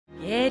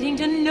Getting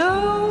to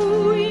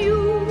know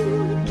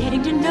you,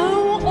 getting to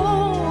know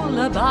all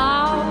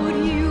about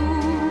you.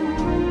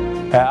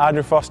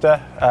 Andrew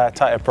Foster,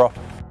 tighter prop.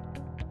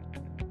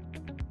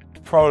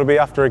 Probably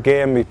after a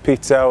game, with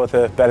pizza with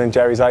a Ben and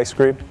Jerry's ice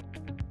cream.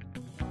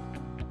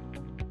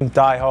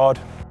 Die hard.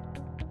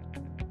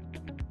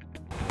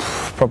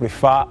 Probably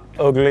fat,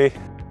 ugly.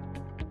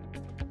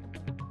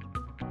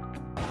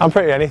 I'm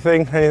pretty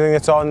anything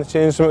that's on the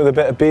tune, something with a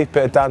bit of beat,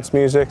 bit of dance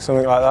music,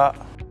 something like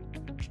that.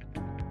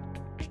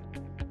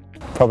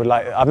 Probably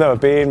like, I've never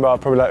been, but I'd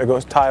probably like to go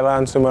to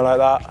Thailand, somewhere like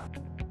that.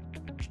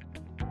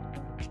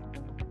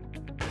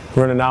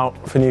 Running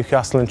out for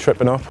Newcastle and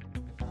tripping up.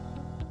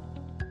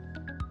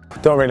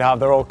 Don't really have,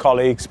 they're all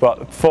colleagues,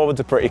 but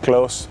forwards are pretty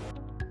close.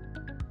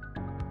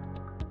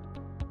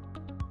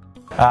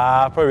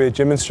 Probably a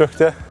gym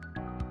instructor.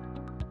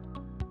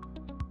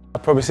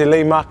 I'd probably say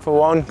Lee Mack for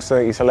one, because I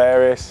think he's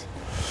hilarious.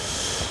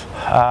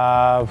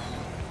 Probably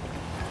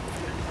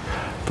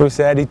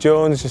say Eddie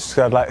Jones, just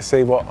 'cause I'd like to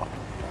see what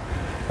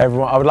I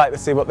would like to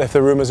see if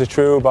the rumours are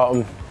true about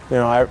him. You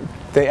know, I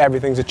think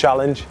everything's a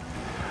challenge.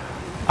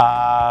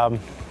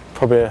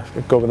 Probably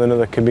go with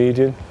another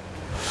comedian.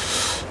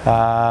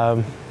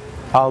 Al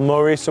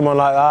Murray, someone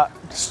like that.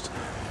 Just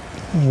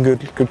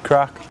good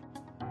crack.